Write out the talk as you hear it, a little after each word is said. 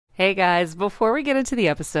Hey guys, before we get into the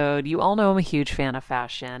episode, you all know I'm a huge fan of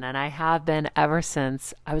fashion, and I have been ever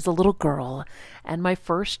since I was a little girl. And my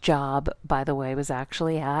first job, by the way, was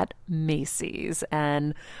actually at Macy's.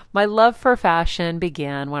 And my love for fashion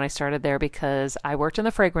began when I started there because I worked in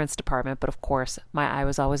the fragrance department, but of course, my eye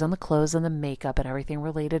was always on the clothes and the makeup and everything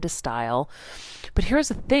related to style. But here's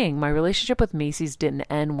the thing, my relationship with Macy's didn't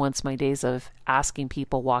end once my days of asking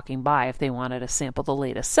people walking by if they wanted to sample the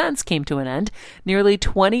latest scents came to an end. Nearly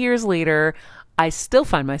 20 years later, I still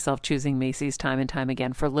find myself choosing Macy's time and time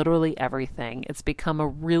again for literally everything. It's become a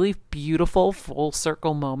really beautiful full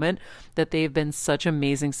circle moment that they've been such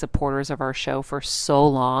amazing supporters of our show for so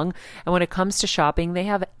long. And when it comes to shopping, they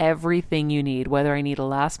have everything you need, whether I need a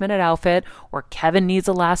last minute outfit or Kevin needs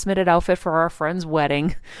a last minute outfit for our friend's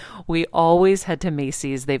wedding. We always head to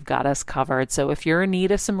Macy's. They've got us covered. So if you're in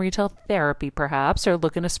need of some retail therapy, perhaps, or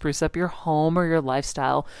looking to spruce up your home or your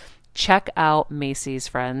lifestyle, check out Macy's,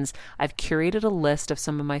 friends. I've curated a list of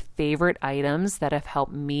some of my favorite items that have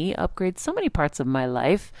helped me upgrade so many parts of my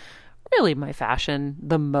life. Really my fashion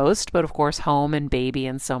the most, but of course home and baby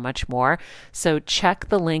and so much more. So check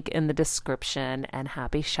the link in the description and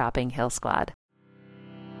happy shopping, Hill Squad.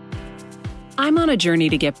 I'm on a journey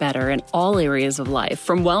to get better in all areas of life,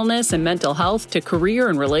 from wellness and mental health to career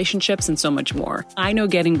and relationships and so much more. I know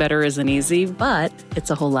getting better isn't easy, but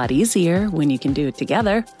it's a whole lot easier when you can do it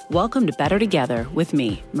together. Welcome to Better Together with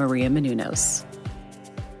me, Maria Menounos.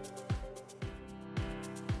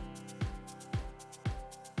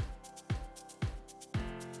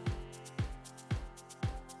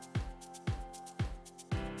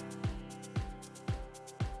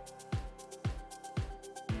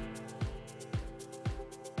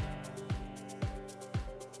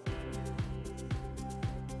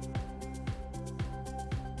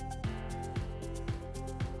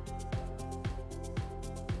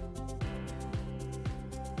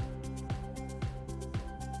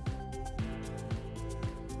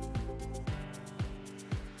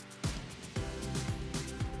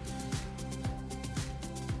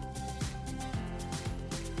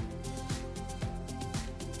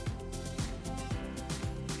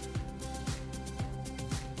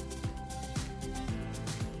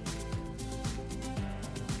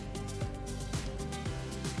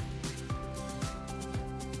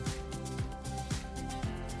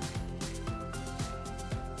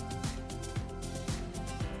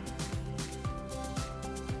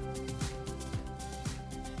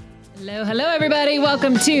 Hello, everybody.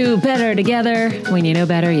 Welcome to Better Together. When you know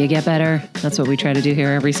better, you get better. That's what we try to do here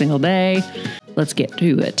every single day. Let's get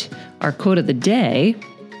to it. Our quote of the day: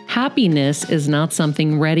 happiness is not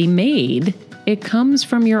something ready-made. It comes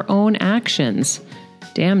from your own actions.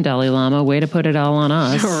 Damn, Dalai Lama, way to put it all on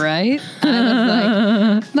us. Right?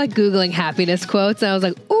 I was like Googling happiness quotes, and I was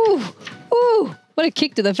like, ooh, what a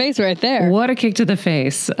kick to the face right there. What a kick to the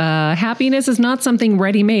face. Happiness is not something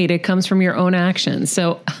ready-made. It comes from your own actions.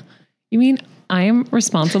 So, you mean I am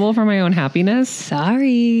responsible for my own happiness?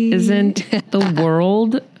 Sorry. Isn't the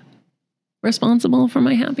world responsible for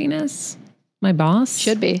my happiness? My boss?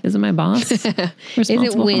 Should be. Isn't my boss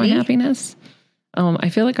responsible for my happiness? I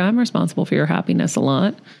feel like I'm responsible for your happiness a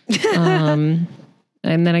lot. And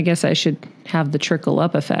then I guess I should have the trickle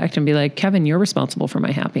up effect and be like, Kevin, you're responsible for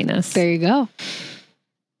my happiness. There you go.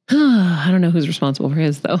 I don't know who's responsible for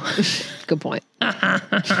his, though. Good point.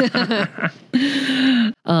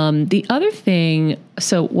 The other thing,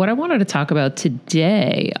 so what I wanted to talk about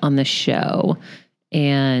today on the show,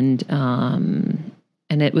 and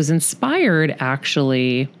it was inspired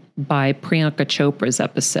actually by Priyanka Chopra's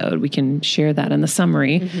episode. We can share that in the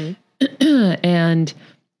summary. Mm-hmm. And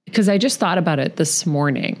because I just thought about it this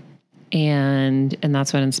morning. And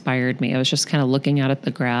that's what inspired me. I was just kind of looking out at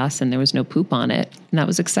the grass and there was no poop on it. And that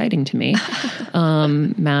was exciting to me.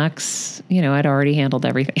 Max, I'd already handled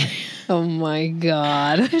everything. Oh my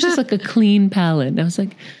God. It was just like a clean palette. And I was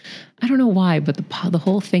like, I don't know why, but the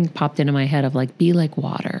whole thing popped into my head of like, be like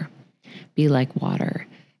water.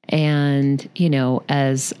 And,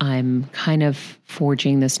 as I'm kind of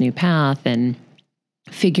forging this new path and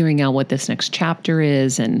figuring out what this next chapter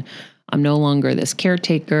is, and I'm no longer this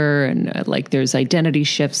caretaker, and there's identity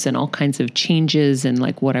shifts and all kinds of changes and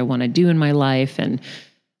like what I want to do in my life. And,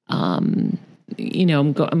 I'm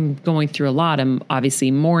going through a lot. I'm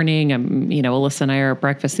obviously mourning. Alyssa and I are at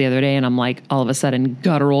breakfast the other day, and I'm like all of a sudden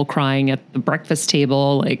guttural crying at the breakfast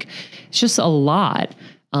table. Like it's just a lot.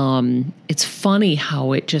 It's funny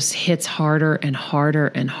how it just hits harder and harder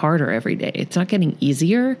and harder every day. It's not getting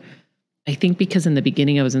easier. I think because in the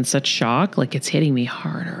beginning I was in such shock, like it's hitting me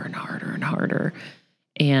harder and harder and harder.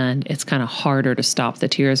 And it's kind of harder to stop the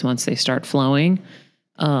tears once they start flowing.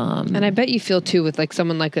 And I bet you feel too with like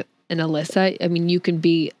someone like an Alyssa. I mean, you can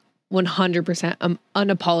be 100%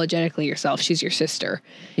 unapologetically yourself. She's your sister.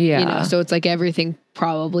 Yeah. You know, so it's like everything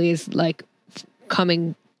probably is like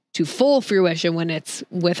coming to full fruition when it's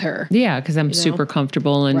with her. Yeah, because I'm super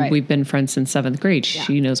comfortable and we've been friends since 7th grade. Yeah.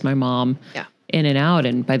 She knows my mom in and out.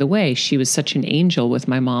 And by the way, she was such an angel with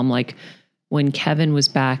my mom. Like when Kevin was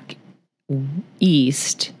back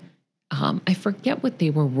east, I forget what they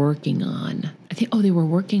were working on. I think, they were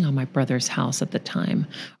working on my brother's house at the time,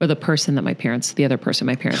 or the other person my parents gave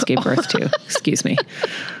birth to. Excuse me.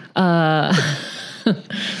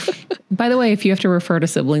 By the way, if you have to refer to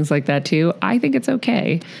siblings like that too, I think it's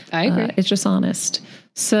okay. I agree. It's just honest.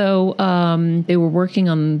 So they were working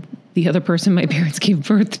on the other person my parents gave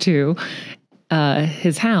birth to,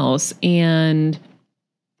 his house, and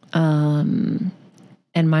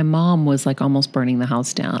my mom was like almost burning the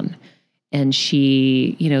house down. And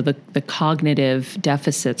she, you know, the cognitive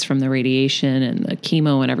deficits from the radiation and the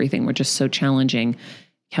chemo and everything were just so challenging.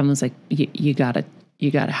 Kevin was like, you gotta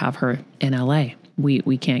have her in LA.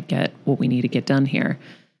 We can't get what we need to get done here.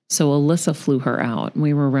 So Alyssa flew her out.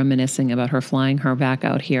 We were reminiscing about her flying her back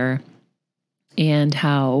out here and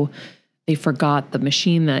how they forgot the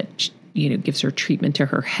machine that, you know, gives her treatment to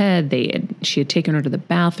her head. She had taken her to the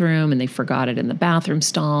bathroom and they forgot it in the bathroom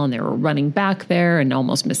stall, and they were running back there and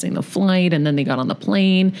almost missing the flight. And then they got on the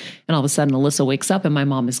plane, and all of a sudden Alyssa wakes up and my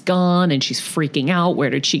mom is gone and she's freaking out. Where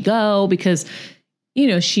did she go? Because, you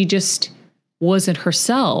know, she just wasn't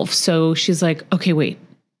herself. So she's like, okay, wait,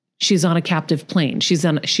 she's on a captive plane. She's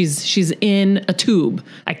in a tube.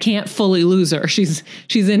 I can't fully lose her. She's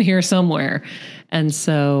in here somewhere. And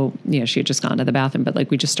so, you know, she had just gone to the bathroom, but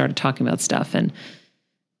like we just started talking about stuff, and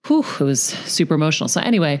it was super emotional. So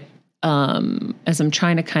anyway, as I'm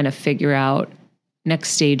trying to kind of figure out next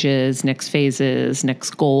stages, next phases,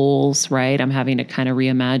 next goals, right? I'm having to kind of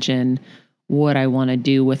reimagine what I want to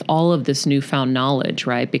do with all of this newfound knowledge,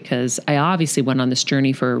 right? Because I obviously went on this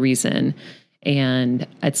journey for a reason. And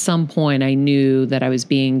at some point I knew that I was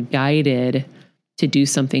being guided to do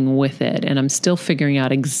something with it. And I'm still figuring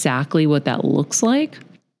out exactly what that looks like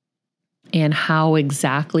and how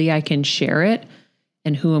exactly I can share it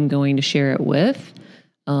and who I'm going to share it with,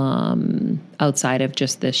 outside of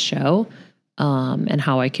just this show, and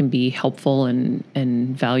how I can be helpful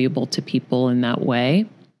and valuable to people in that way.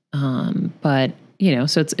 But, you know,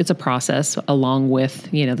 so it's a process along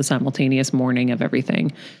with, you know, the simultaneous mourning of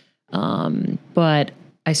everything. But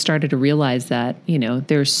I started to realize that, you know,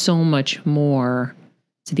 there's so much more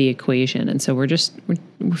to the equation. And so we're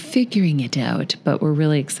figuring it out, but we're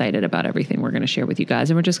really excited about everything we're going to share with you guys.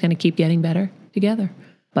 And we're just going to keep getting better together.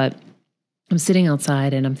 But I'm sitting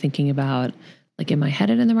outside and I'm thinking about, like, am I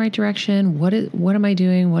headed in the right direction? What am I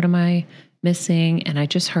doing? What am I missing? And I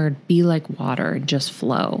just heard, be like water, just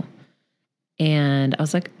flow. And I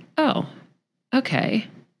was like, oh, okay.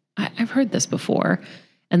 I've heard this before.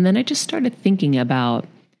 And then I just started thinking about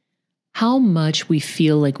how much we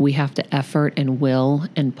feel like we have to effort and will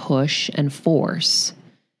and push and force.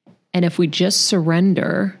 And if we just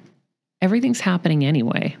surrender, everything's happening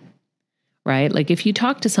anyway, right? Like if you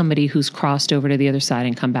talk to somebody who's crossed over to the other side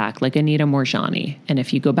and come back, like Anita Moorjani, and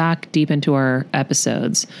if you go back deep into our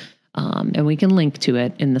episodes, and we can link to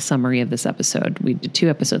it in the summary of this episode, we did 2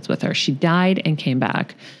 episodes with her. She died and came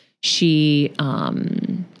back. She,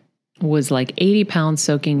 was like 80 pounds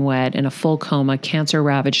soaking wet in a full coma. Cancer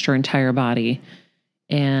ravaged her entire body.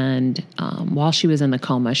 And while she was in the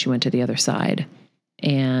coma, she went to the other side.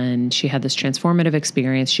 And she had this transformative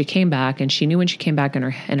experience. She came back, and she knew when she came back in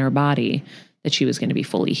her body that she was going to be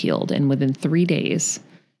fully healed. And within 3 days,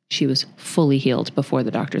 she was fully healed before the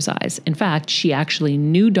doctor's eyes. In fact, she actually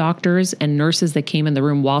knew doctors and nurses that came in the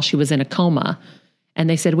room while she was in a coma. And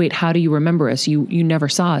they said, wait, how do you remember us? You never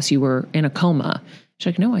saw us. You were in a coma. She's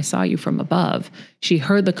like, no, I saw you from above. She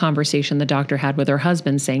heard the conversation the doctor had with her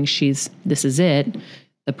husband saying this is it.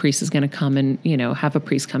 The priest is going to come and, you know, have a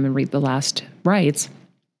priest come and read the last rites.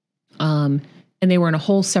 And they were in a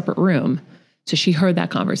whole separate room. So she heard that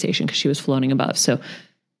conversation because she was floating above. So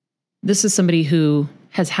this is somebody who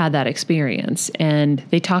has had that experience, and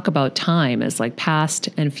they talk about time as like past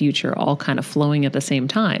and future all kind of flowing at the same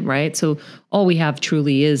time, right? So all we have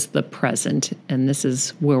truly is the present, and this is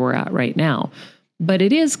where we're at right now. But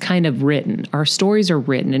it is kind of written. Our stories are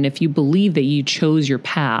written. And if you believe that you chose your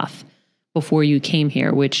path before you came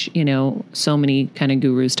here, which, you know, so many kind of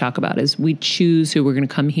gurus talk about, is we choose who we're going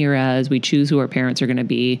to come here as, we choose who our parents are going to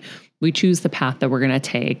be, we choose the path that we're going to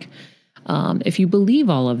take. If you believe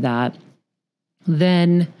all of that,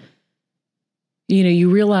 then, you know, you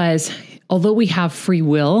realize, although we have free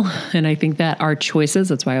will, and I think that our choices,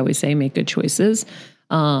 that's why I always say make good choices,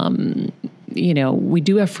 We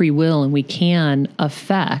do have free will and we can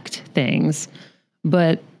affect things,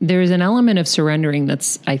 but there's an element of surrendering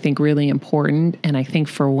that's, I think, really important. And I think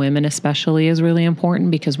for women especially is really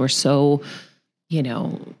important because we're so,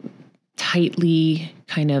 tightly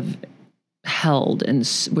kind of held and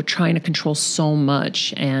we're trying to control so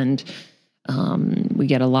much. And we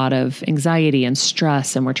get a lot of anxiety and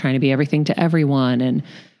stress and we're trying to be everything to everyone and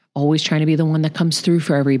always trying to be the one that comes through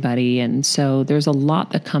for everybody. And so there's a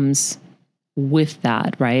lot that comes with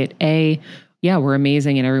that, right? We're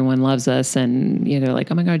amazing and everyone loves us and, they're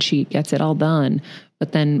like, oh my God, she gets it all done.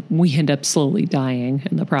 But then we end up slowly dying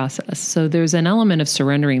in the process. So there's an element of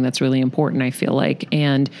surrendering that's really important, I feel like.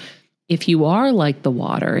 And if you are like the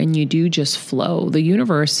water and you do just flow, the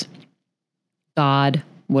universe, God,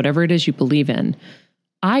 whatever it is you believe in,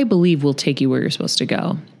 I believe will take you where you're supposed to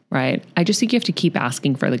go, right? I just think you have to keep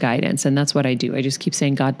asking for the guidance. And that's what I do. I just keep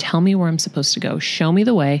saying, God, tell me where I'm supposed to go. Show me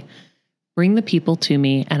the way. Bring the people to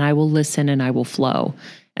me and I will listen and I will flow.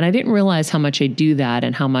 And I didn't realize how much I do that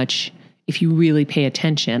and how much, if you really pay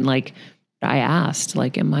attention, like I asked,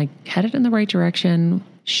 like, am I headed in the right direction?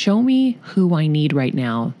 Show me who I need right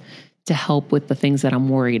now to help with the things that I'm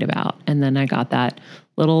worried about. And then I got that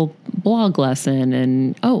little blog lesson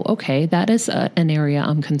and, oh, okay, that is an area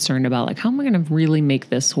I'm concerned about. Like, how am I going to really make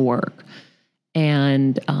this work?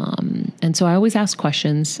 And so I always ask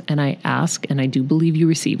questions and I ask, and I do believe you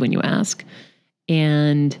receive when you ask.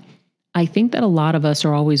 And I think that a lot of us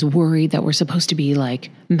are always worried that we're supposed to be like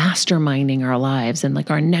masterminding our lives and like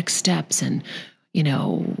our next steps. And,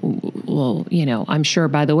 I'm sure,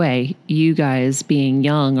 by the way, you guys being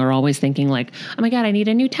young are always thinking like, oh my God, I need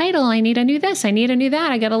a new title. I need a new this. I need a new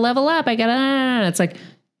that. I got to level up. It's like,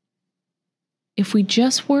 if we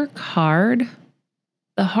just work hard,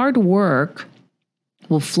 the hard work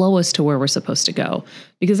will flow us to where we're supposed to go.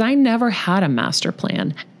 Because I never had a master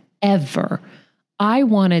plan, ever. I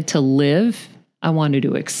wanted to live. I wanted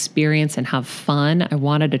to experience and have fun. I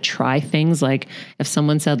wanted to try things like if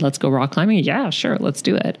someone said, let's go rock climbing. Yeah, sure. Let's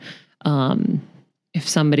do it. If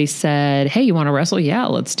somebody said, hey, you want to wrestle? Yeah,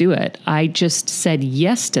 let's do it. I just said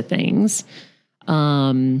yes to things.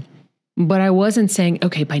 But I wasn't saying,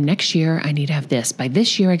 okay, by next year, I need to have this. By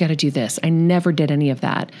this year, I got to do this. I never did any of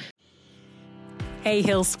that. Hey,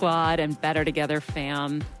 Heal Squad and Better Together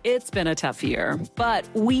fam. It's been a tough year, but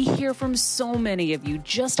we hear from so many of you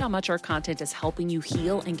just how much our content is helping you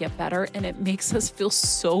heal and get better, and it makes us feel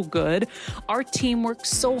so good. Our team works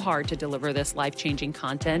so hard to deliver this life-changing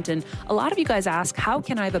content, and a lot of you guys ask, how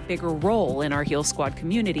can I have a bigger role in our Heal Squad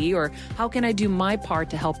community, or how can I do my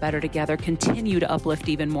part to help Better Together continue to uplift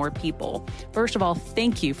even more people? First of all,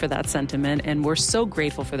 thank you for that sentiment, and we're so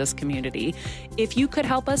grateful for this community. If you could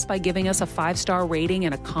help us by giving us a 5-star rating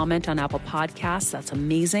and a comment on Apple Podcasts, that's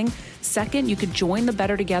amazing. Second, you could join the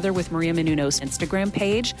Better Together with Maria Menounos Instagram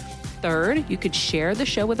page. Third, you could share the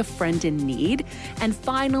show with a friend in need. And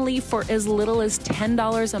finally, for as little as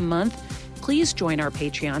 $10 a month, please join our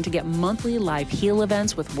Patreon to get monthly live heal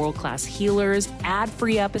events with world-class healers,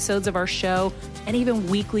 ad-free episodes of our show, and even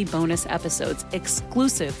weekly bonus episodes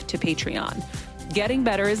exclusive to Patreon. Getting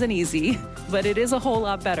better isn't easy, but it is a whole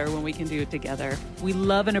lot better when we can do it together. We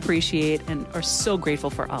love and appreciate and are so grateful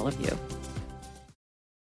for all of you.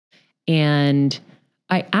 And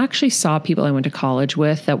I actually saw people I went to college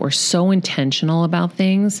with that were so intentional about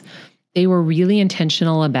things. They were really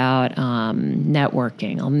intentional about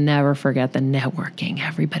networking. I'll never forget the networking.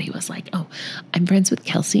 Everybody was like, oh, I'm friends with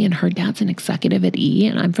Kelsey and her dad's an executive at E,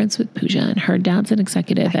 and I'm friends with Pooja and her dad's an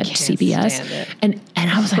executive at CBS. And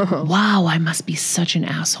I was like, wow, I must be such an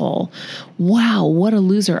asshole. Wow, what a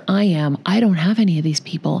loser I am. I don't have any of these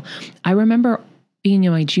people. I remember being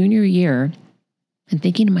in my junior year and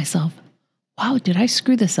thinking to myself, wow, did I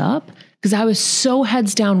screw this up? Because I was so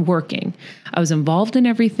heads down working. I was involved in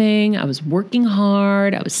everything. I was working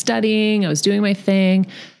hard. I was studying. I was doing my thing.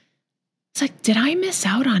 It's like, did I miss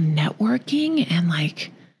out on networking? And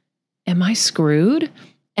like, am I screwed?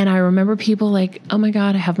 And I remember people like, oh my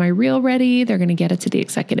God, I have my reel ready. They're going to get it to the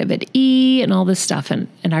executive at E and all this stuff. And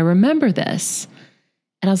I remember this.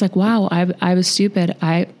 And I was like, wow, I was stupid.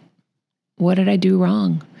 What did I do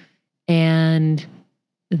wrong? And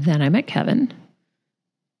then I met Kevin.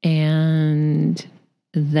 And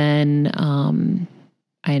then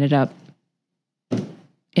I ended up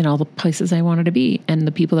in all the places I wanted to be. And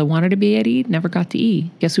the people that wanted to be at E never got to E.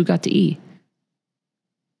 Guess who got to E?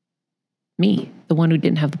 Me, the one who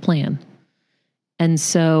didn't have the plan. And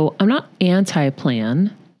so I'm not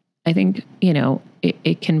anti-plan. I think,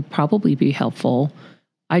 it can probably be helpful.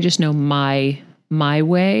 I just know my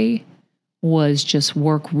way was just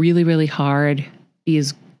work really, really hard, be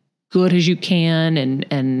as good as you can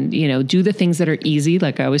and, you know, do the things that are easy.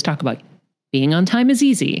 Like I always talk about, being on time is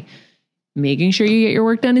easy. Making sure you get your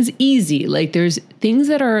work done is easy. Like there's things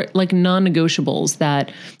that are like non-negotiables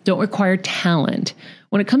that don't require talent.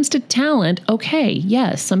 When it comes to talent, okay,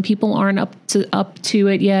 yes, some people aren't up to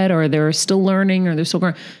it yet, or they're still learning, or they're still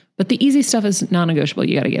growing. But the easy stuff is non-negotiable.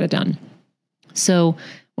 You got to get it done. So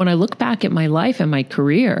when I look back at my life and my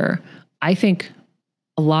career, I think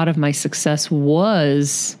a lot of my success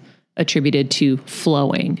was attributed to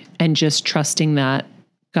flowing and just trusting that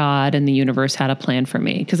God and the universe had a plan for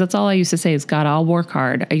me. Because that's all I used to say is, God, I'll work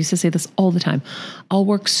hard. I used to say this all the time. I'll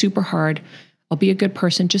work super hard. I'll be a good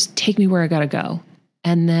person. Just take me where I got to go.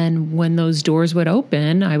 And then when those doors would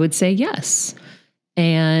open, I would say yes.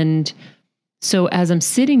 And so as I'm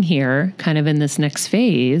sitting here kind of in this next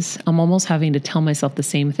phase, I'm almost having to tell myself the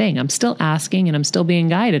same thing. I'm still asking and I'm still being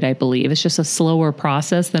guided, I believe. It's just a slower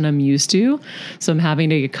process than I'm used to. So I'm having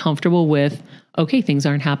to get comfortable with, okay, things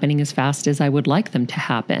aren't happening as fast as I would like them to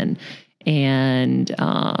happen. And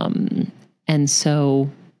so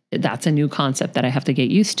that's a new concept that I have to get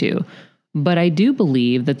used to. But I do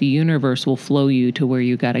believe that the universe will flow you to where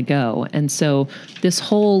you got to go. And so this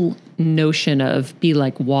whole notion of be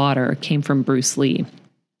like water came from Bruce Lee.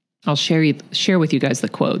 I'll share with you guys the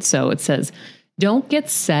quote. So it says, don't get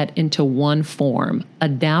set into one form,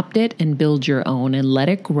 adapt it and build your own and let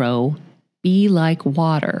it grow. Be like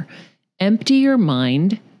water. Empty your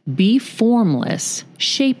mind, be formless,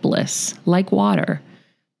 shapeless, like water.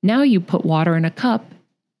 Now you put water in a cup,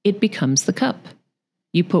 it becomes the cup.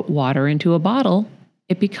 You put water into a bottle,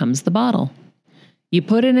 it becomes the bottle. You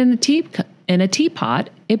put it in a teapot,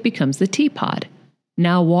 it becomes the teapot.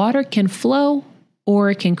 Now water can flow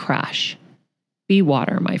or it can crash. Be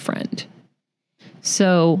water, my friend.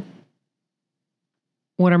 So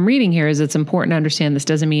what I'm reading here is it's important to understand this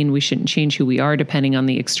doesn't mean we shouldn't change who we are depending on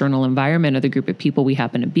the external environment or the group of people we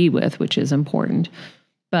happen to be with, which is important.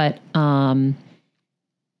 But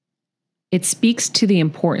it speaks to the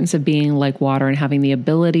importance of being like water and having the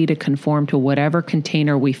ability to conform to whatever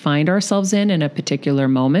container we find ourselves in a particular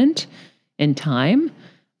moment in time.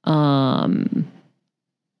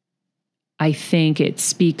 I think it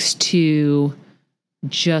speaks to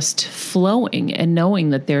just flowing and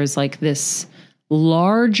knowing that there's like this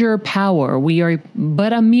larger power. We are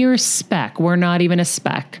but a mere speck. We're not even a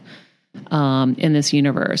speck in this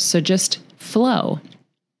universe. So just flow.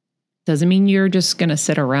 Doesn't mean you're just going to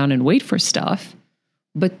sit around and wait for stuff,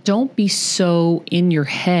 but don't be so in your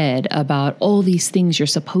head about all these things you're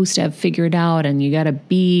supposed to have figured out and you got to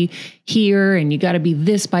be here and you got to be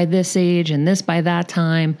this by this age and this by that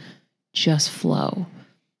time. Just flow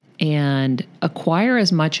and acquire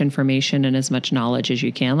as much information and as much knowledge as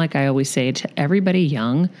you can. Like I always say to everybody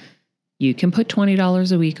young, you can put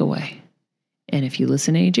 $20 a week away. And if you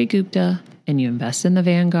listen to AJ Gupta and you invest in the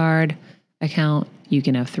Vanguard account, you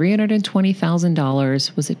can have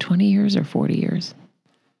 $320,000. Was it 20 years or 40 years?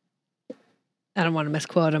 I don't want to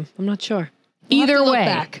misquote him. I'm not sure. Either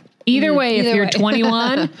way, if you're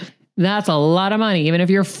 21, that's a lot of money. Even if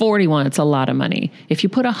you're 41, it's a lot of money. If you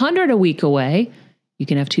put $100 a week away, you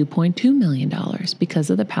can have $2.2 million because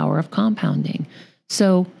of the power of compounding.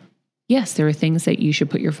 So yes, there are things that you should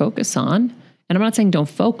put your focus on. And I'm not saying don't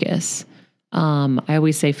focus. I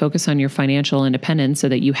always say focus on your financial independence so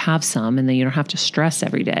that you have some and then you don't have to stress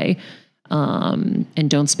every day. And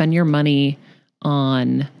don't spend your money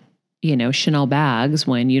on, Chanel bags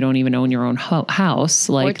when you don't even own your own house.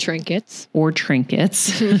 Or trinkets. Think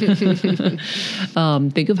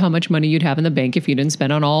of how much money you'd have in the bank if you didn't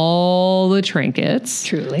spend on all the trinkets.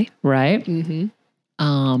 Truly. Right?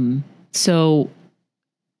 Mm-hmm. So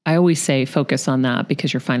I always say focus on that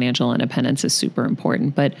because your financial independence is super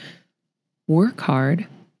important. But work hard,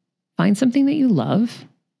 find something that you love,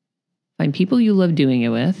 find people you love doing it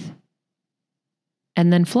with,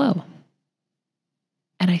 and then flow.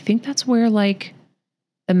 And I think that's where like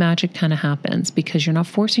the magic kind of happens because you're not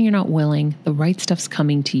forcing, you're not willing. The right stuff's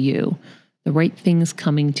coming to you. The right thing's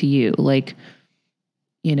coming to you. Like,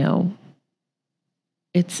 do you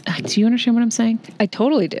understand what I'm saying? I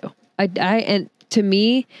totally do. And to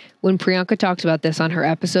me, when Priyanka talked about this on her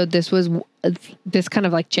episode, this kind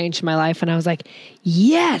of like changed my life. And I was like,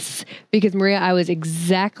 yes, because Maria, I was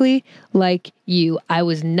exactly like you. I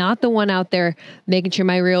was not the one out there making sure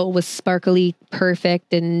my reel was sparkly,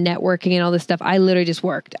 perfect and networking and all this stuff. I literally just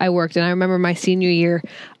worked. And I remember my senior year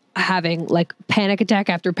having like panic attack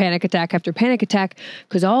after panic attack after panic attack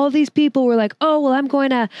because all these people were like, oh, well, I'm going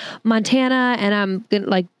to Montana and I'm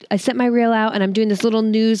gonna I sent my reel out and I'm doing this little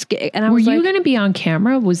news and I was like, were you going to be on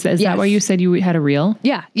camera? Is that why you said you had a reel?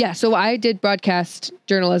 Yeah. So I did broadcast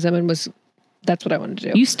journalism and was that's what I wanted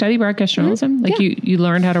to do. You study broadcast journalism? Like you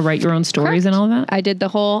learned how to write your own stories and all that? I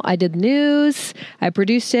did news. I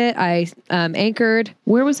produced it. I anchored.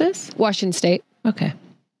 Where was this? Washington State. Okay.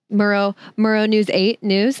 Murrow News 8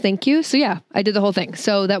 News. Thank you. So yeah, I did the whole thing.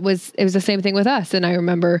 So it was the same thing with us. And I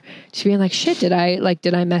remember just being like, shit, did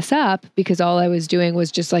I mess up? Because all I was doing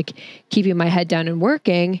was just like keeping my head down and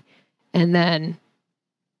working. And then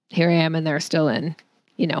here I am and they're still in,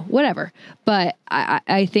 whatever. But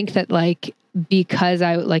I think that like, because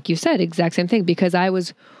like you said, exact same thing, because I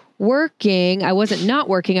was working, I wasn't not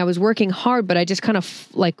working, I was working hard, but I just kind of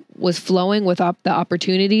like was flowing with the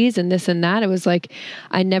opportunities and this and that. It was like,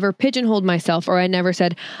 I never pigeonholed myself, or I never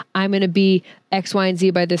said, I'm going to be X, Y, and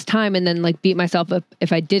Z by this time. And then like beat myself up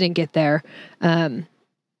if I didn't get there.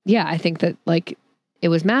 I think that like it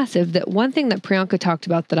was massive. That one thing that Priyanka talked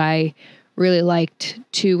about that I really liked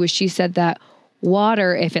too, was she said that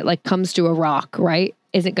water, if it like comes to a rock, right,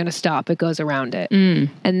 isn't going to stop. It goes around it.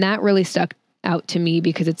 And that really stuck out to me,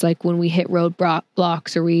 because it's like when we hit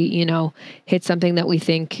roadblocks or we, hit something that we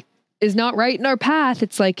think is not right in our path,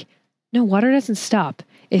 it's like, no, water doesn't stop.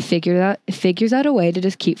 It figures out a way to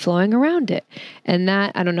just keep flowing around it. And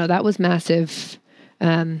that, I don't know, that was massive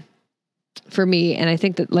for me. And I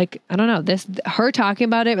think that like, I don't know, her talking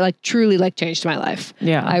about it like truly like changed my life.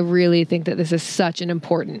 Yeah. I really think that this is such an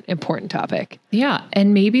important topic. Yeah.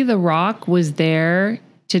 And maybe the rock was there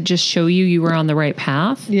to just show you were on the right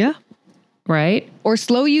path. Yeah. Right? Or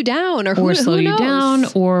slow you down, or slow you knows? down,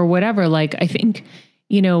 or whatever. Like, I think,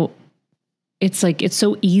 it's like, it's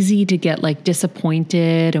so easy to get like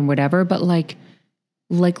disappointed and whatever, but like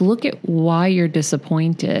look at why you're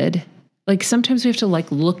disappointed. Like sometimes we have to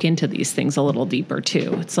like look into these things a little deeper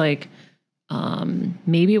too. It's like,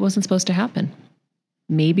 maybe it wasn't supposed to happen.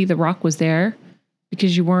 Maybe the rock was there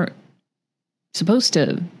because you weren't supposed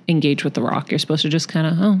to engage with the rock. You're supposed to just kind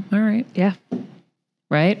of, oh, all right. Yeah.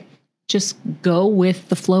 Right? Just go with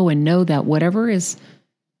the flow and know that whatever is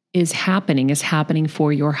happening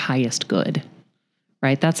for your highest good,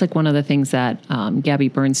 right? That's like one of the things that Gabby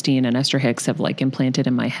Bernstein and Esther Hicks have like implanted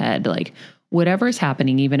in my head. Like whatever is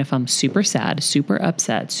happening, even if I'm super sad, super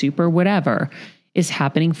upset, super whatever, is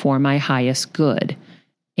happening for my highest good.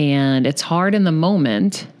 And it's hard in the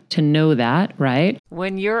moment to know that, right?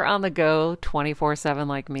 When you're on the go 24/7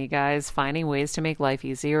 like me, guys, finding ways to make life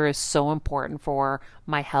easier is so important for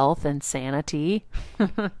my health and sanity.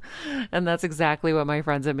 And that's exactly what my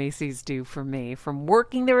friends at Macy's do for me. From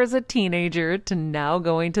working there as a teenager to now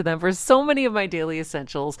going to them for so many of my daily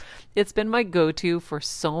essentials, it's been my go-to for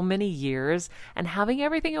so many years. And having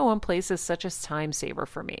everything in one place is such a time saver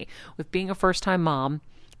for me. With being a first-time mom,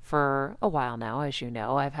 for a while now, as you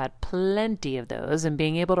know, I've had plenty of those, and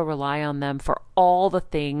being able to rely on them for all the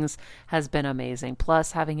things has been amazing.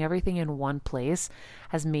 Plus, having everything in one place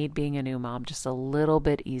has made being a new mom just a little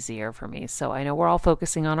bit easier for me. So I know we're all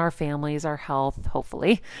focusing on our families, our health,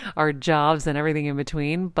 hopefully, our jobs and everything in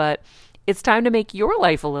between, but it's time to make your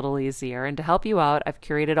life a little easier. And to help you out, I've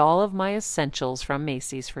curated all of my essentials from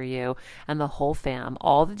Macy's for you and the whole fam.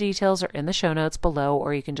 All the details are in the show notes below,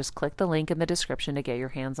 or you can just click the link in the description to get your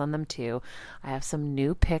hands on them too. I have some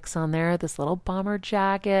new picks on there. This little bomber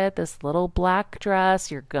jacket, this little black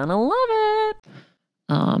dress. You're gonna love it.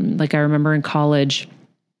 Like I remember in college,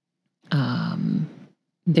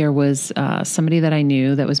 there was somebody that I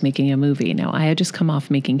knew that was making a movie. Now, I had just come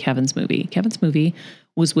off making Kevin's movie. Kevin's movie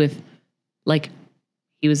was with, like,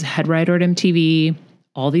 he was head writer at MTV.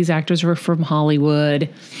 All these actors were from Hollywood.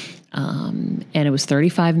 And it was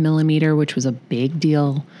 35 millimeter, which was a big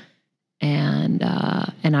deal. And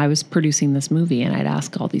I was producing this movie, and I'd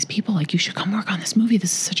ask all these people, like, you should come work on this movie.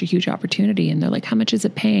 This is such a huge opportunity. And they're like, how much is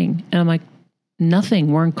it paying? And I'm like,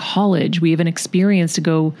 nothing. We're in college. We have an experience to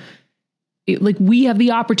go, like, we have the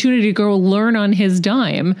opportunity to go learn on his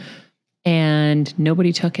dime. And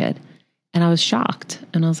nobody took it. And I was shocked.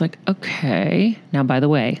 And I was like, okay. Now, by the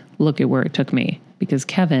way, look at where it took me. Because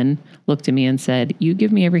Kevin looked at me and said, you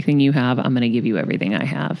give me everything you have, I'm going to give you everything I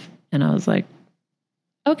have. And I was like,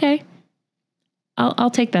 okay,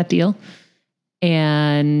 I'll take that deal.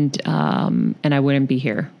 And I wouldn't be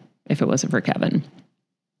here if it wasn't for Kevin.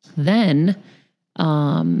 Then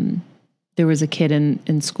there was a kid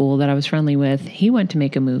in school that I was friendly with. He went to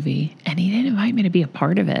make a movie, and he didn't invite me to be a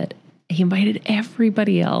part of it. He invited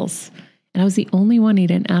everybody else. And I was the only one he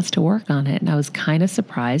didn't ask to work on it. And I was kind of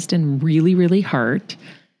surprised and really, really hurt.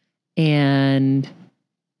 And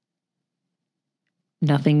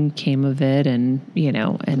nothing came of it. And, you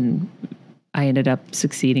know, and I ended up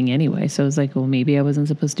succeeding anyway. So I was like, well, maybe I wasn't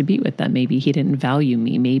supposed to be with them. Maybe he didn't value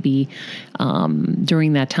me. Maybe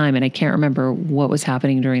during that time, and I can't remember what was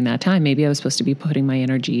happening during that time, maybe I was supposed to be putting my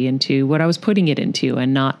energy into what I was putting it into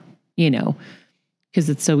and not, because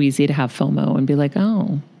it's so easy to have FOMO and be like,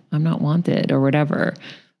 oh, I'm not wanted or whatever.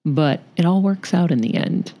 But it all works out in the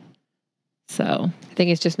end. So I think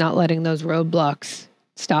it's just not letting those roadblocks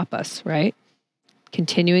stop us, right?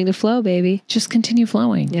 Continuing to flow, baby. Just continue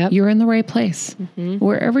flowing. Yep. You're in the right place. Mm-hmm.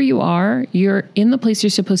 Wherever you are, you're in the place you're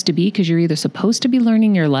supposed to be because you're either supposed to be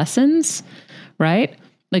learning your lessons, right?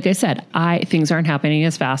 Like I said, things aren't happening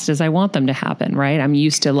as fast as I want them to happen, right? I'm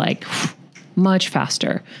used to like much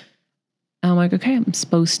faster. I'm like, okay, I'm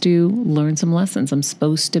supposed to learn some lessons. I'm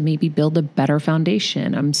supposed to maybe build a better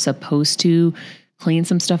foundation. I'm supposed to clean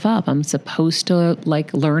some stuff up. I'm supposed to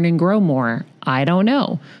like learn and grow more. I don't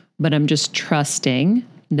know. But I'm just trusting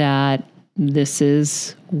that this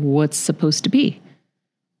is what's supposed to be.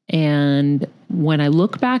 And when I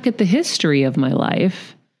look back at the history of my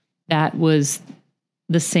life, that was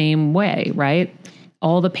the same way, right?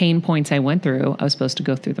 All the pain points I went through, I was supposed to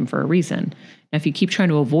go through them for a reason. Now, if you keep trying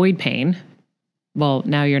to avoid pain, well,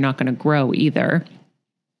 now you're not going to grow either.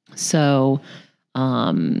 So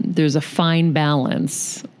there's a fine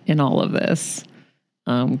balance in all of this.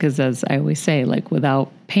 Because as I always say, like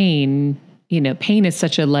without pain, pain is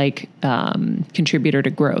such a contributor to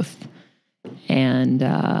growth. And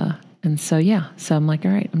so, so I'm like,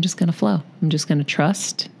 all right, I'm just going to flow. I'm just going to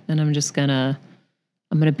trust and I'm going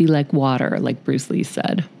to be like water, like Bruce Lee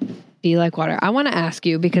said. Be like water. I want to ask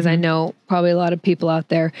you, because I know probably a lot of people out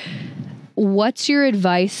there, what's your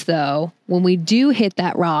advice though, when we do hit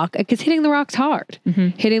that rock? Because hitting the rock's hard.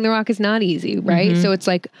 Mm-hmm. Hitting the rock is not easy, right? Mm-hmm. So it's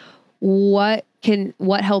like,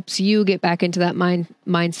 what helps you get back into that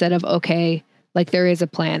mindset of, okay, like there is a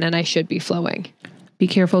plan and I should be flowing? Be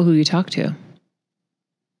careful who you talk to.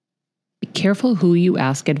 Be careful who you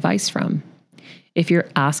ask advice from. If you're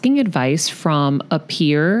asking advice from a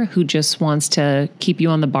peer who just wants to keep you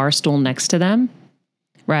on the bar stool next to them,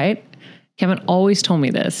 right? Kevin always told me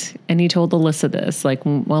this, and he told Alyssa this. Like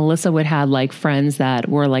when Alyssa would have like friends that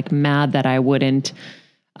were like mad that I wouldn't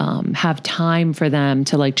have time for them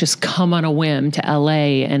to like just come on a whim to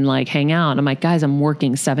LA and like hang out. I'm like, guys, I'm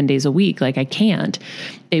working 7 days a week. Like I can't.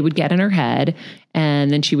 They would get in her head and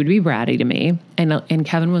then she would be bratty to me. And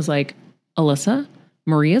Kevin was like, Alyssa,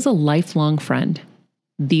 Maria's a lifelong friend.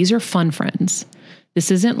 These are fun friends. This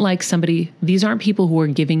isn't like these aren't people who are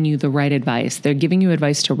giving you the right advice. They're giving you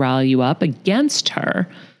advice to rile you up against her.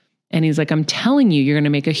 And he's like, I'm telling you, you're going to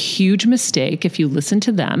make a huge mistake if you listen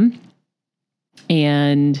to them.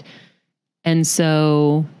 And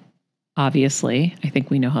so obviously, I think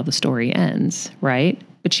we know how the story ends, right?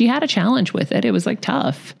 But she had a challenge with it. It was like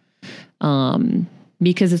tough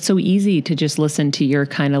because it's so easy to just listen to your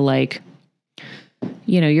kind of like,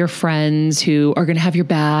 your friends who are going to have your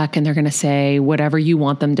back and they're going to say whatever you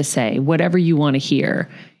want them to say, whatever you want to hear.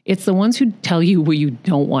 It's the ones who tell you what you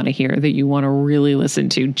don't want to hear that you want to really listen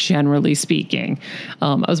to, generally speaking.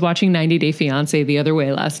 I was watching 90 Day Fiancé the other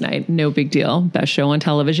way last night. No big deal. Best show on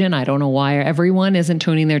television. I don't know why everyone isn't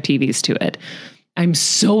tuning their TVs to it. I'm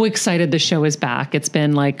so excited the show is back. It's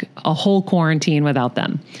been like a whole quarantine without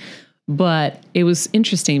them. But it was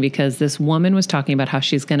interesting because this woman was talking about how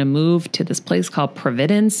she's going to move to this place called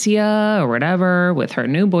Providencia or whatever with her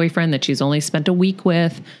new boyfriend that she's only spent a week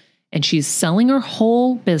with. And she's selling her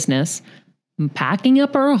whole business, packing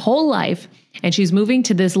up her whole life, and she's moving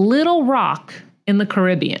to this little rock in the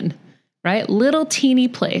Caribbean, right? Little teeny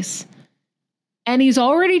place. And he's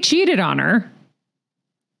already cheated on her.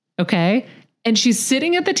 Okay? And she's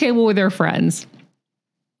sitting at the table with her friends.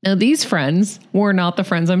 Now, these friends were not the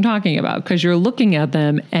friends I'm talking about because you're looking at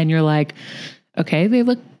them and you're like, okay, they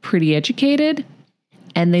look pretty educated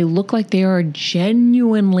and they look like they are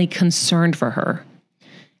genuinely concerned for her.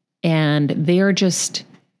 And they are just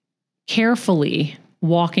carefully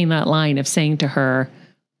walking that line of saying to her,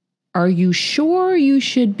 are you sure you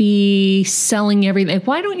should be selling everything? Like,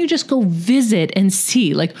 why don't you just go visit and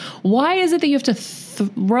see? Like, why is it that you have to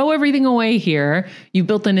throw everything away here? You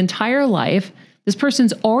built an entire life. This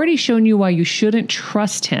person's already shown you why you shouldn't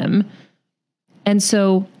trust him. And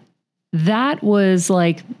so that was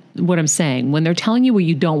like what I'm saying, when they're telling you what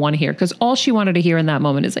you don't want to hear, because all she wanted to hear in that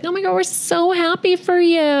moment is like, oh my God, we're so happy for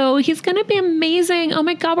you. He's going to be amazing. Oh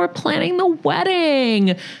my God, we're planning the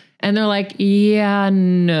wedding. And they're like, yeah,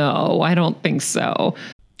 no, I don't think so. All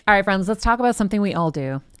right, friends, let's talk about something we all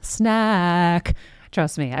do. Snack.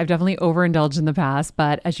 Trust me, I've definitely overindulged in the past,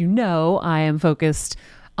 but as you know, I am focused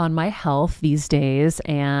on my health these days.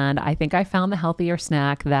 And I think I found the healthier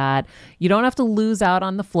snack that you don't have to lose out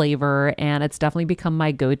on the flavor. And it's definitely become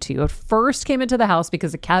my go-to. It first came into the house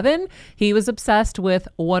because of Kevin. He was obsessed with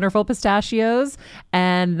Wonderful Pistachios.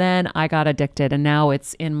 And then I got addicted. And now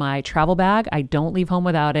it's in my travel bag. I don't leave home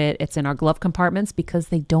without it. It's in our glove compartments because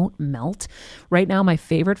they don't melt. Right now, my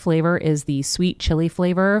favorite flavor is the sweet chili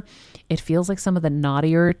flavor. It feels like some of the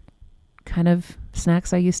naughtier kind of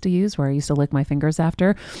snacks I used to use, where I used to lick my fingers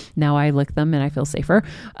after. Now I lick them and I feel safer.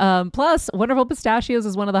 Plus, Wonderful Pistachios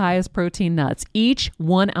is one of the highest protein nuts. Each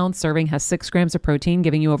 1 ounce serving has 6 grams of protein,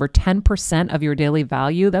 giving you over 10% of your daily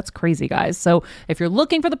value. That's crazy, guys. So if you're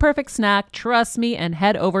looking for the perfect snack, trust me and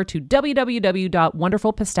head over to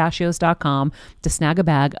www.wonderfulpistachios.com to snag a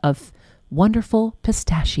bag of Wonderful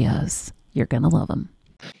Pistachios. You're going to love them.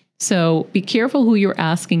 So be careful who you're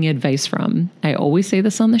asking advice from. I always say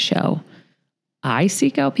this on the show. I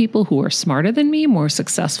seek out people who are smarter than me, more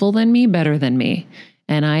successful than me, better than me.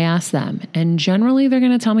 And I ask them. And generally they're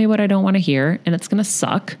going to tell me what I don't want to hear. And it's going to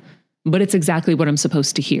suck. But it's exactly what I'm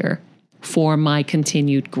supposed to hear for my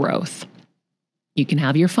continued growth. You can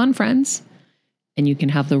have your fun friends and you can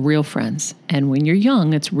have the real friends. And when you're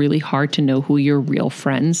young, it's really hard to know who your real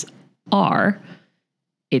friends are.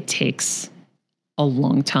 It takes a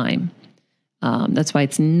long time. That's why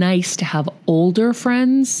it's nice to have older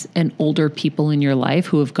friends and older people in your life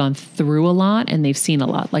who have gone through a lot and they've seen a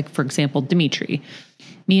lot. Like, for example, Dimitri.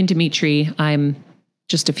 Me and Dimitri, I'm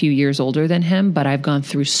just a few years older than him, but I've gone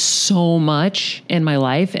through so much in my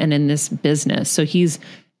life and in this business. So he's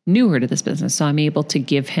newer to this business. So I'm able to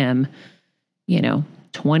give him,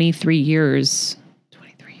 23 years.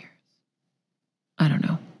 I don't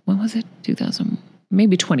know. When was it? 2000,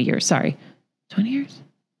 maybe 20 years. Sorry. 20 years?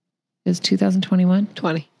 Is 2021?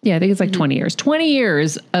 20. Yeah, I think it's like 20 years. 20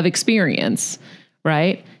 years of experience,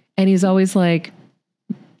 right? And he's always like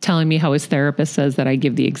telling me how his therapist says that I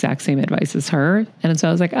give the exact same advice as her. And so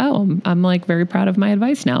I was like, oh, I'm like very proud of my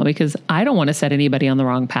advice now because I don't want to set anybody on the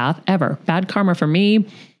wrong path ever. Bad karma for me,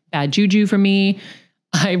 bad juju for me.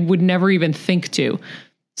 I would never even think to.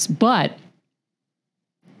 But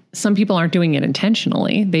some people aren't doing it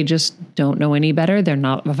intentionally. They just don't know any better. They're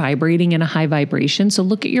not vibrating in a high vibration. So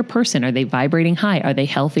look at your person. Are they vibrating high? Are they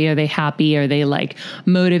healthy? Are they happy? Are they like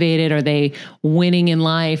motivated? Are they winning in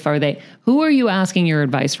life? Who are you asking your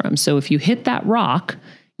advice from? So if you hit that rock,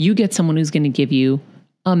 you get someone who's going to give you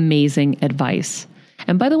amazing advice.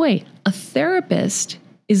 And by the way, a therapist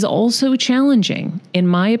is also challenging, in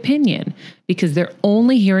my opinion, because they're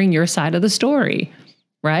only hearing your side of the story.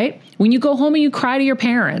 Right? When you go home and you cry to your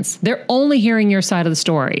parents, they're only hearing your side of the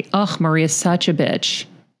story. Ugh, Maria's such a bitch.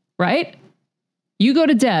 Right? You go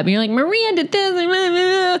to Deb and you're like, Maria did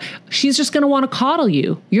this. She's just going to want to coddle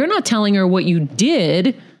you. You're not telling her what you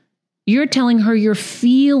did. You're telling her your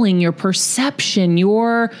feeling, your perception,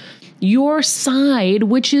 your side,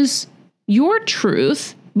 which is your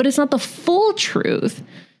truth, but it's not the full truth.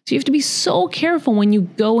 So you have to be so careful when you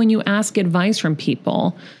go and you ask advice from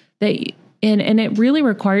people and it really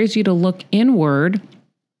requires you to look inward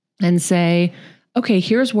and say, okay,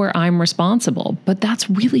 here's where I'm responsible. But that's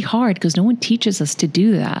really hard because no one teaches us to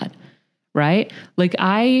do that, right? Like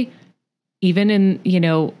even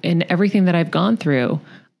in everything that I've gone through,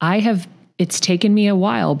 it's taken me a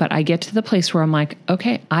while, but I get to the place where I'm like,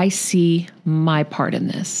 okay, I see my part in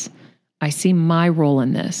this. I see my role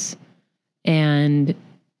in this. And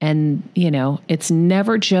it's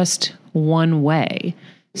never just one way.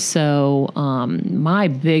 So my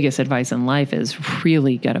biggest advice in life is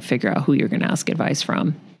really got to figure out who you're going to ask advice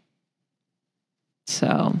from.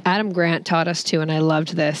 So Adam Grant taught us too, and I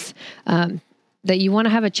loved this, that you want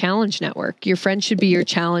to have a challenge network. Your friends should be your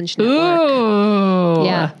challenge network. Ooh,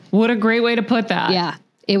 yeah. What a great way to put that. Yeah.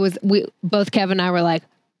 It was, both Kevin and I were like,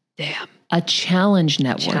 damn. A challenge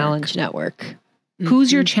network. Challenge network.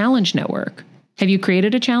 Who's your challenge network? Have you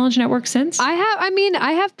created a challenge network since? I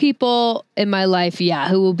have people in my life,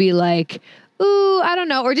 who will be like, ooh, I don't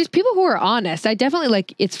know. Or just people who are honest. I definitely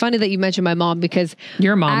it's funny that you mentioned my mom because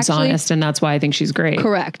your mom's honest and that's why I think she's great.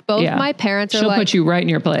 Correct. Both my parents are She'll put you right in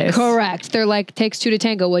your place. Correct. They're like, takes two to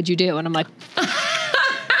tango. What'd you do? And I'm like,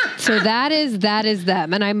 so that is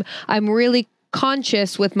them. And I'm really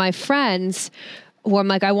conscious with my friends who I'm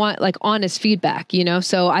like, I want like honest feedback,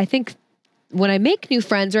 So I think when I make new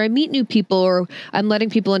friends or I meet new people or I'm letting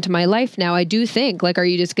people into my life now, I do think like, are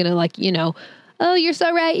you just going to oh, you're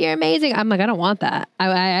so right. You're amazing. I'm like, I don't want that. I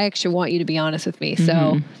actually want you to be honest with me.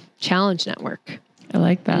 So challenge network. I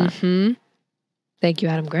like that. Thank you,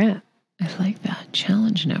 Adam Grant. I like that.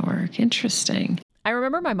 Challenge network. Interesting. I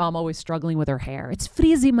remember my mom always struggling with her hair. It's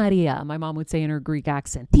Frizi Maria, my mom would say in her Greek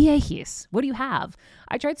accent. Diehis, what do you have?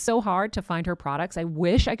 I tried so hard to find her products. I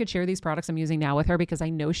wish I could share these products I'm using now with her because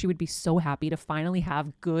I know she would be so happy to finally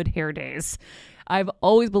have good hair days. I've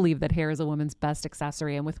always believed that hair is a woman's best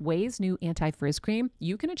accessory, and with Ouai's new anti-frizz cream,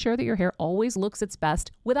 you can ensure that your hair always looks its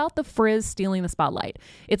best without the frizz stealing the spotlight.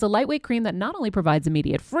 It's a lightweight cream that not only provides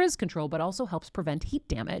immediate frizz control, but also helps prevent heat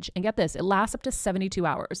damage. And get this, it lasts up to 72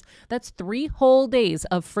 hours. That's 3 whole days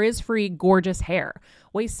of frizz-free, gorgeous hair.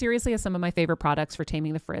 Ouai seriously has some of my favorite products for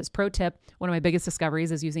taming the frizz. Pro tip, one of my biggest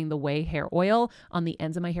discoveries is using the Ouai hair oil on the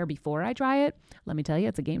ends of my hair before I dry it. Let me tell you,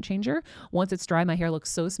 it's a game changer. Once it's dry, my hair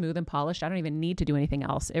looks so smooth and polished, I don't even need to do anything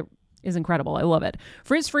else. It is incredible. I love it.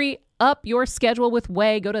 Frizz-free, up your schedule with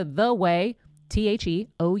Ouai. Go to the Ouai,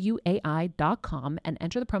 THEOUAI.com, and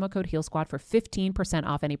enter the promo code Heal Squad for 15%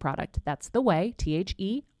 off any product. That's the Ouai,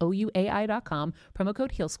 THEOUAI.com, promo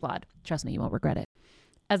code Heal Squad. Trust me, you won't regret it.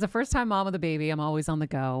 As a first-time mom of the baby, I'm always on the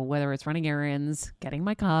go, whether it's running errands, getting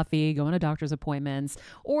my coffee, going to doctor's appointments,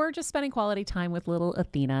 or just spending quality time with little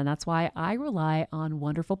Athena. And that's why I rely on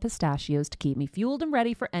Wonderful Pistachios to keep me fueled and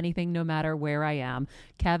ready for anything, no matter where I am.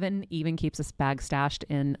 Kevin even keeps a bag stashed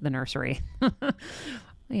in the nursery.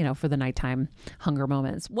 For the nighttime hunger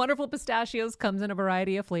moments. Wonderful Pistachios comes in a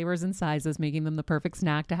variety of flavors and sizes, making them the perfect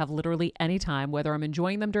snack to have literally any time, whether I'm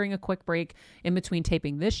enjoying them during a quick break in between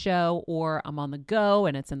taping this show or I'm on the go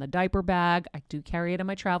and it's in the diaper bag. I do carry it in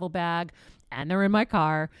my travel bag and they're in my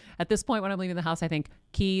car. At this point, when I'm leaving the house, I think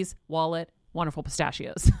keys, wallet, Wonderful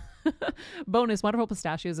Pistachios. Bonus, Wonderful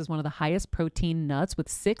Pistachios is one of the highest protein nuts with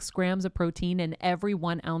 6 grams of protein in every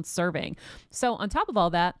 1 ounce serving. So on top of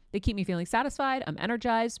all that, they keep me feeling satisfied. I'm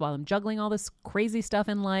energized while I'm juggling all this crazy stuff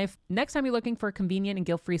in life. Next time you're looking for a convenient and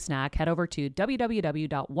guilt-free snack, head over to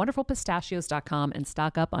www.wonderfulpistachios.com and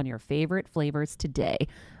stock up on your favorite flavors today,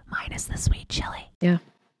 minus the sweet chili. Yeah,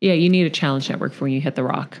 you need a challenge network for when you hit the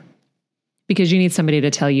rock. Because you need somebody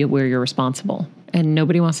to tell you where you're responsible. And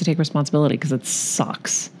nobody wants to take responsibility because it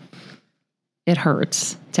sucks. It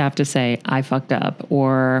hurts to have to say, I fucked up.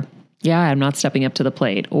 Or, yeah, I'm not stepping up to the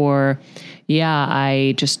plate. Or, yeah,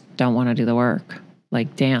 I just don't want to do the work.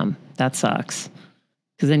 Like, damn, that sucks.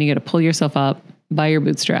 Because then you got to pull yourself up by your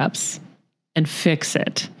bootstraps and fix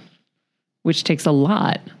it, which takes a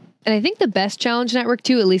lot. And I think the best challenge network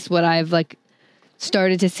too, at least what I've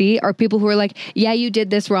started to see, are people who are like, yeah, you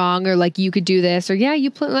did this wrong, or like, you could do this, or yeah,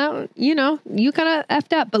 you kind of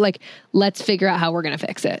effed up, but let's figure out how we're going to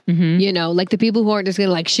fix it. Mm-hmm. The people who aren't just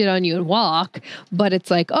going to shit on you and walk, but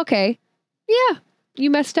it's like, okay, yeah,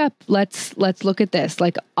 you messed up. Let's look at this.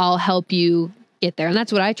 I'll help you get there. And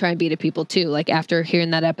that's what I try and be to people too. After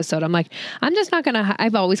hearing that episode, I'm like, I'm just not going to,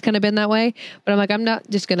 I've always kind of been that way, but I'm like, I'm not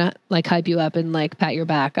just going to hype you up and pat your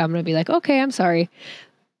back. I'm going to be like, okay, I'm sorry,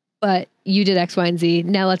 but you did X, Y, and Z.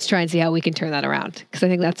 Now let's try and see how we can turn that around. Because I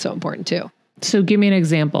think that's so important too. So give me an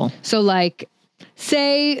example. So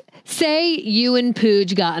say you and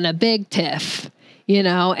Pooj got in a big tiff,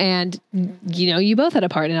 and you both had a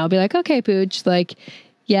part, and I'll be like, okay, Pooj,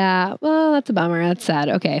 yeah, well, that's a bummer. That's sad.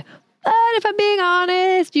 Okay. But if I'm being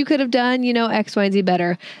honest, you could have done, X, Y, and Z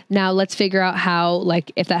better. Now let's figure out how,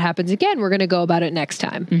 if that happens again, we're going to go about it next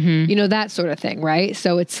time. Mm-hmm. That sort of thing. Right.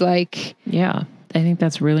 So it's yeah. I think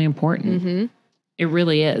that's really important. Mm-hmm. It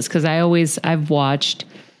really is. Because I've watched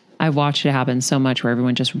it happen so much where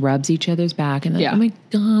everyone just rubs each other's back and oh my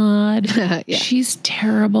God, yeah. She's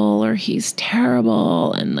terrible or he's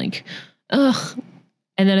terrible. And ugh.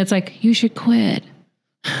 And then it's you should quit.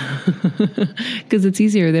 Because it's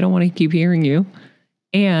easier. They don't want to keep hearing you.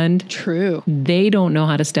 And true. They don't know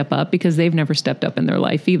how to step up because they've never stepped up in their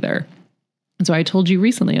life either. And so I told you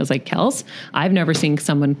recently, I was like, Kels, I've never seen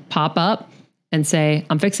someone pop up and say,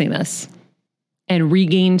 I'm fixing this, and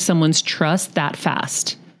regain someone's trust that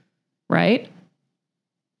fast, right?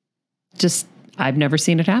 I've never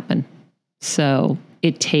seen it happen. So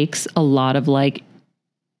it takes a lot of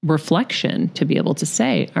reflection to be able to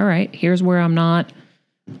say, all right, here's where I'm not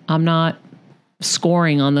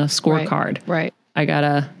scoring on the scorecard. Right. I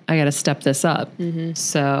gotta step this up. Mm-hmm.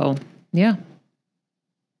 So yeah.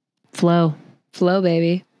 Flow,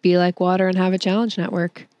 baby. Be like water and have a challenge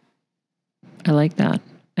network. I like that.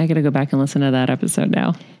 I got to go back and listen to that episode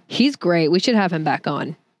now. He's great. We should have him back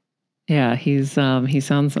on. Yeah, he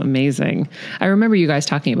sounds amazing. I remember you guys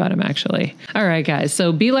talking about him actually. All right, guys.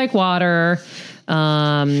 So be like water.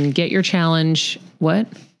 Get your challenge. What?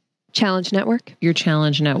 Challenge network. Your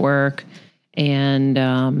challenge network. And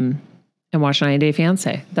and watch 90 Day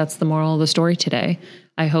Fiancé. That's the moral of the story today.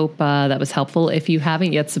 I hope that was helpful. If you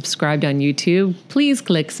haven't yet subscribed on YouTube, please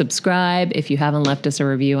click subscribe. If you haven't left us a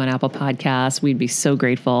review on Apple Podcasts, we'd be so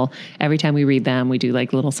grateful. Every time we read them, we do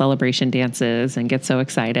like little celebration dances and get so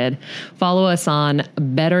excited. Follow us on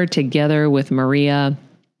Better Together with Maria.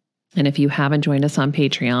 And if you haven't joined us on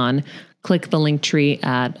Patreon, click the link tree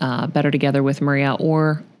at Better Together with Maria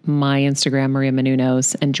or my Instagram, Maria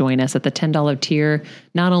Menounos, and join us at the $10 tier.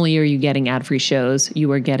 Not only are you getting ad-free shows,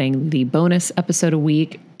 you are getting the bonus episode a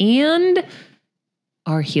week and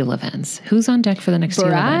our heel events. Who's on deck for the next heel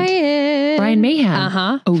event? Brian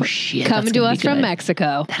Mahan. Oh, shit. Coming to us from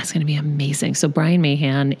Mexico. That is going to be amazing. So Brian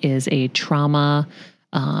Mahan is a trauma,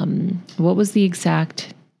 what was the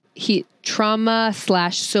exact?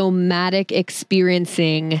 Trauma/somatic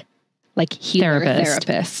experiencing like healer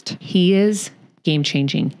therapist. He is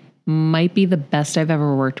game-changing. Might be the best I've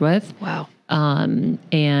ever worked with. Wow.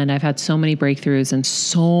 And I've had so many breakthroughs and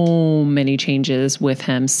so many changes with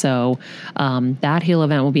him. So that heal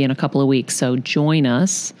event will be in a couple of weeks. So join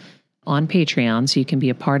us on Patreon so you can be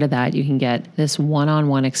a part of that. You can get this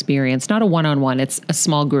one-on-one experience, not a one-on-one, it's a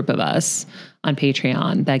small group of us on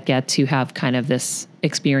Patreon that get to have kind of this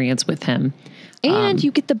experience with him. And you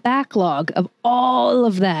get the backlog of all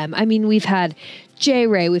of them. I mean, we've had J.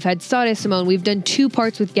 Ray, we've had Sade Simone, we've done 2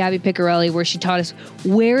 parts with Gabby Piccarelli where she taught us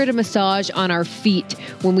where to massage on our feet.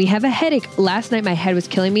 When we have a headache, last night my head was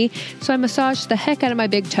killing me, so I massaged the heck out of my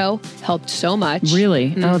big toe. Helped so much. Really?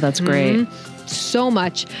 Mm-hmm. Oh, that's great. So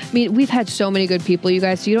much. I mean, we've had so many good people, you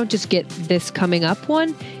guys, so you don't just get this coming up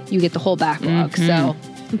one, you get the whole backlog. So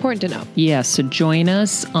important to know. Yeah, so join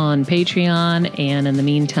us on Patreon, and in the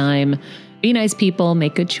meantime, be nice people,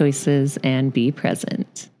 make good choices, and be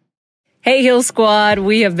present. Hey, Heal Squad.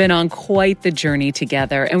 We have been on quite the journey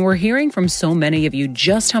together, and we're hearing from so many of you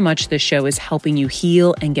just how much this show is helping you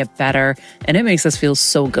heal and get better, and it makes us feel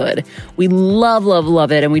so good. We love, love,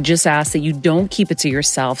 love it, and we just ask that you don't keep it to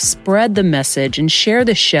yourself. Spread the message and share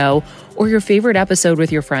the show or your favorite episode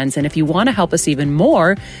with your friends. And if you want to help us even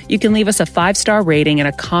more, you can leave us a 5-star rating and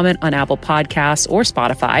a comment on Apple Podcasts or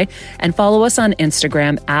Spotify, and follow us on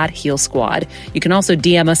Instagram at Heal Squad. You can also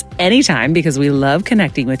DM us anytime because we love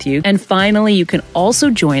connecting with you. And finally, you can also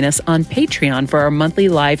join us on Patreon for our monthly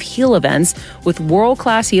live heal events with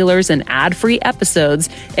world-class healers and ad-free episodes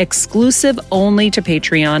exclusive only to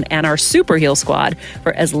Patreon and our Super Heal Squad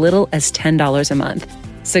for as little as $10 a month.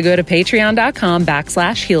 So go to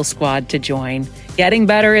patreon.com/Heal Squad to join. Getting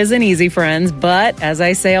better isn't easy, friends, but as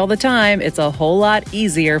I say all the time, it's a whole lot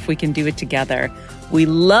easier if we can do it together. We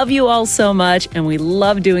love you all so much, and we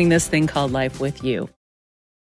love doing this thing called life with you.